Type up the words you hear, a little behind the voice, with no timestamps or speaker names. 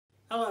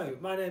Hello,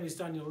 my name is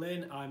Daniel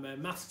Lynn. I'm a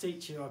maths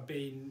teacher. I've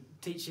been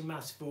teaching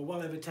maths for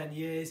well over 10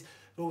 years.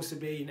 I've also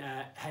been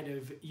head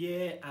of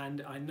year,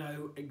 and I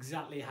know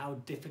exactly how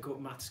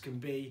difficult maths can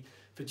be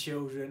for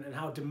children and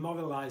how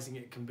demoralising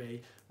it can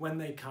be when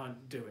they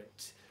can't do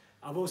it.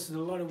 I've also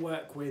done a lot of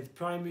work with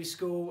primary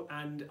school,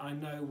 and I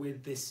know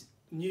with this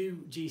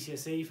new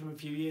GCSE from a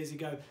few years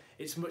ago,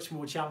 it's much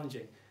more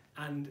challenging.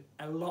 And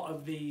a lot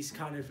of these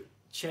kind of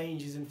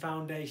changes and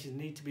foundations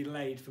need to be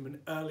laid from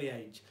an early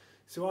age.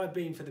 So I've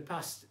been for the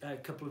past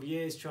couple of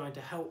years trying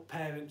to help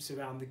parents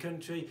around the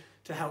country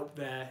to help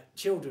their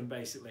children,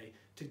 basically,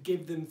 to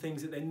give them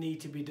things that they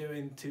need to be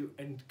doing to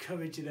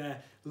encourage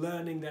their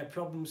learning, their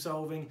problem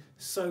solving,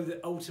 so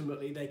that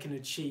ultimately they can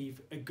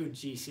achieve a good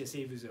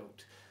GCSE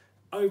result.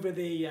 Over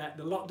the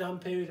lockdown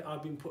period,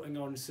 I've been putting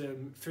on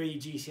some free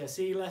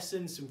GCSE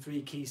lessons, some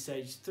free Key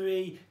Stage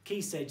 3,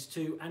 Key Stage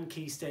 2 and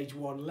Key Stage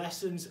 1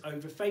 lessons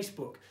over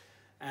Facebook.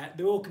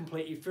 They're all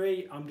completely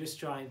free. I'm just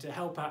trying to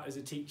help out as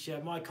a teacher.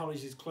 My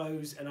college is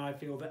closed, and I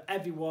feel that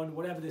everyone,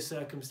 whatever the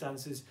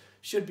circumstances,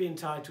 should be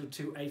entitled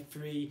to a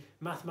free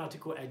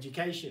mathematical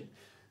education.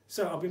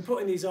 So I've been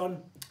putting these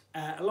on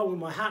along with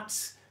my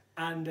hats,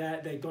 and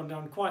they've gone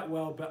down quite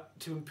well. But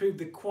to improve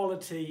the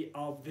quality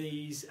of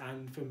these,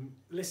 and from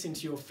listening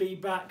to your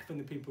feedback from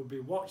the people who've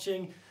been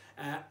watching,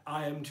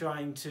 I am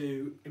trying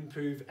to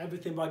improve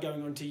everything by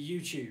going onto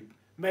YouTube.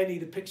 Mainly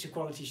the picture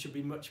quality should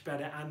be much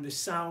better, and the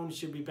sound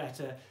should be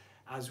better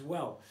as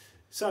well.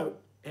 So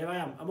here I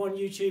am, I'm on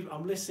YouTube,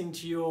 I'm listening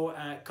to your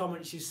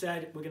comments. You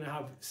said we're going to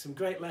have some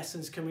great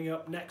lessons coming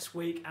up next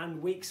week and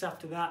weeks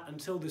after that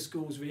until the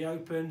schools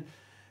reopen.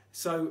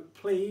 So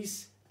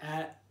please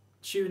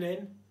tune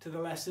in to the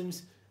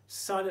lessons,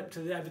 sign up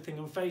to everything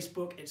on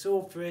Facebook. It's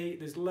all free,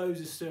 there's loads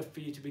of stuff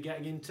for you to be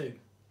getting into.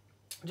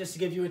 Just to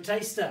give you a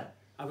taster,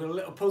 I've got a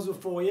little puzzle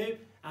for you,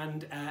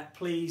 and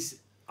please,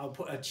 I'll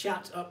put a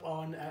chat up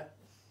on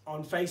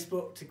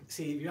Facebook to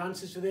see your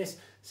answers for this.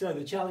 So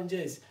the challenge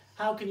is,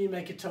 how can you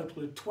make a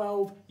total of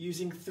 12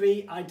 using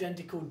 3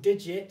 identical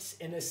digits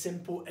in a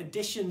simple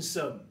addition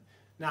sum?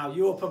 Now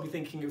you're probably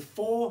thinking of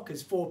 4,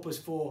 because 4 plus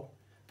 4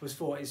 plus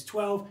 4 is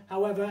 12.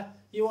 However,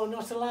 you are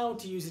not allowed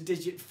to use a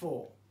digit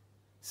 4.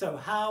 So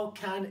how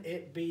can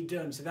it be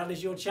done? So that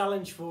is your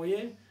challenge for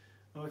you.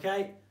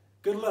 Okay,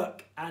 good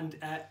luck, and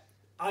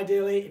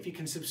ideally, if you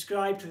can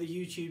subscribe to the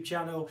YouTube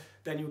channel,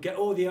 then you'll get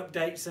all the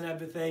updates and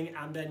everything,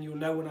 and then you'll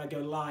know when I go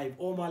live.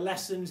 All my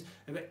lessons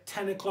are at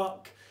 10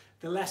 o'clock.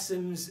 The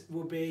lessons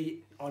will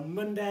be on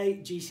Monday,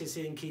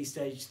 GCSE and Key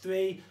Stage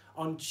 3.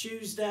 On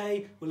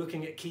Tuesday, we're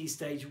looking at Key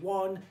Stage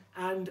 1.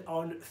 And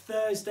on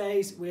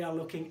Thursdays, we are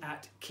looking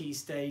at Key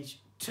Stage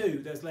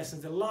 2. Those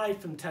lessons are live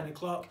from 10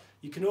 o'clock.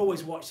 You can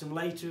always watch them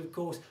later, of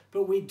course,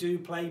 but we do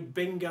play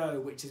bingo,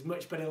 which is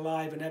much better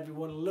live, and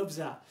everyone loves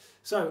that.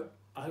 So,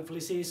 I'll hopefully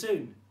see you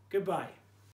soon. Goodbye.